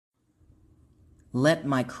Let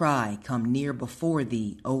my cry come near before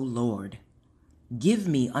thee, O Lord. Give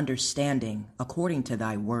me understanding according to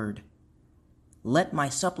thy word. Let my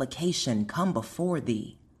supplication come before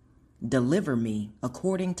thee. Deliver me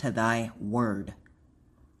according to thy word.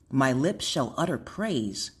 My lips shall utter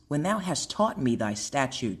praise when thou hast taught me thy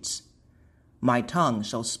statutes. My tongue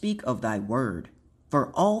shall speak of thy word,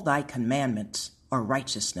 for all thy commandments are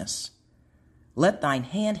righteousness. Let thine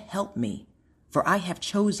hand help me, for I have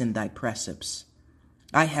chosen thy precepts.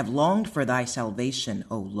 I have longed for thy salvation,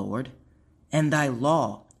 O Lord, and thy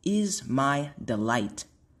law is my delight.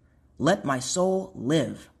 Let my soul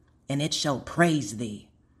live, and it shall praise thee,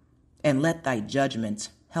 and let thy judgments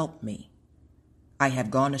help me. I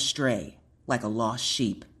have gone astray like a lost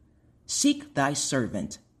sheep. Seek thy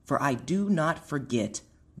servant, for I do not forget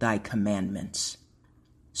thy commandments.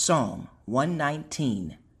 Psalm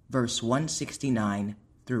 119, verse 169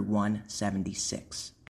 through 176.